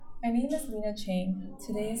My name is Lena Chang.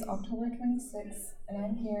 Today is October 26th, and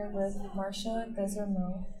I'm here with Marcia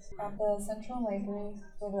Desermo at the Central Library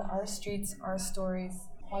for the Our Streets, Our Stories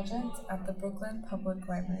project at the Brooklyn Public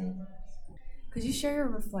Library. Could you share your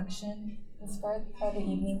reflection inspired by the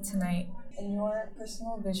evening tonight and your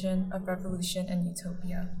personal vision of revolution and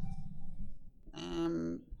utopia?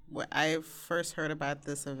 Um, I first heard about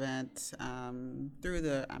this event through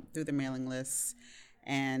the mailing lists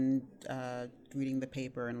and reading the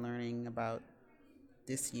paper and learning about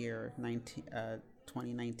this year,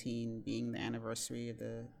 2019, being the anniversary of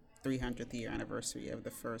the 300th year anniversary of the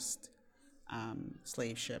first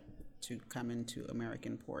slave ship to come into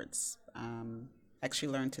American ports.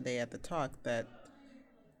 Actually, learned today at the talk that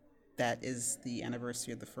that is the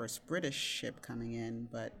anniversary of the first British ship coming in,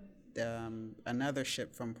 but another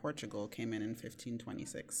ship from Portugal came in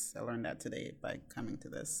 1526. I learned that today by coming to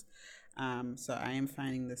this. So I am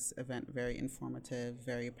finding this event very informative,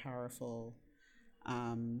 very powerful,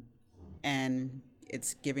 um, and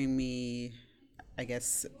it's giving me,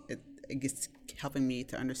 it's helping me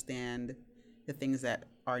to understand the things that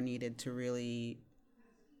are needed to really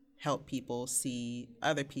help people see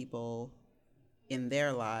other people in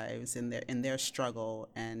their lives, in their struggle,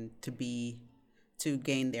 and to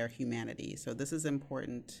gain their humanity. So this is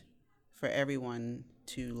important for everyone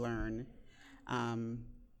to learn, um,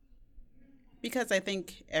 because I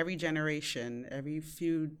think every generation,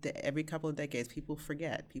 every couple of decades, people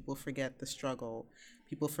forget. People forget the struggle.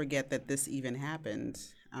 People forget that this even happened.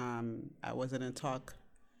 I was in a talk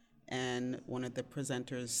and one of the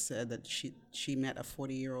presenters said that she met a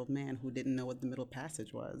 40-year-old man who didn't know what the Middle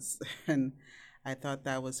Passage was, and I thought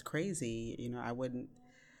that was crazy. You know, I wouldn't.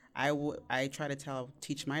 I try to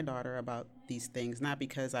teach my daughter about these things, not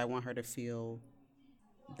because I want her to feel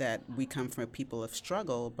that we come from a people of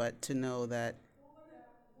struggle, but to know that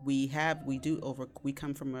we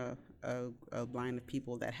come from a line of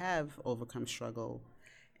people that have overcome struggle,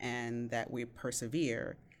 and that we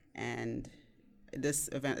persevere. And this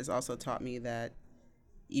event has also taught me that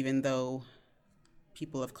even though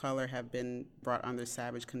people of color have been brought under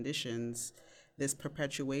savage conditions, this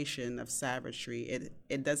perpetuation of savagery,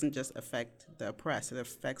 it doesn't just affect the oppressed, it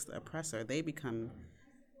affects the oppressor. They become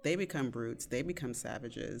brutes, they become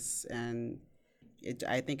savages, and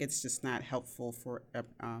I think it's just not helpful for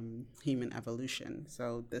human evolution.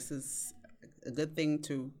 So this is a good thing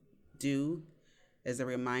to do as a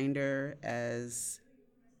reminder, as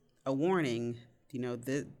a warning. You know,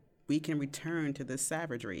 that we can return to this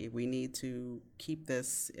savagery. We need to keep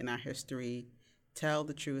this in our history, tell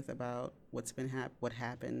the truth about what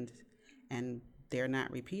happened, and dare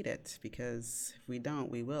not repeat it. Because if we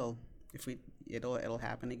don't, we will. If we, it'll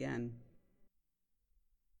happen again.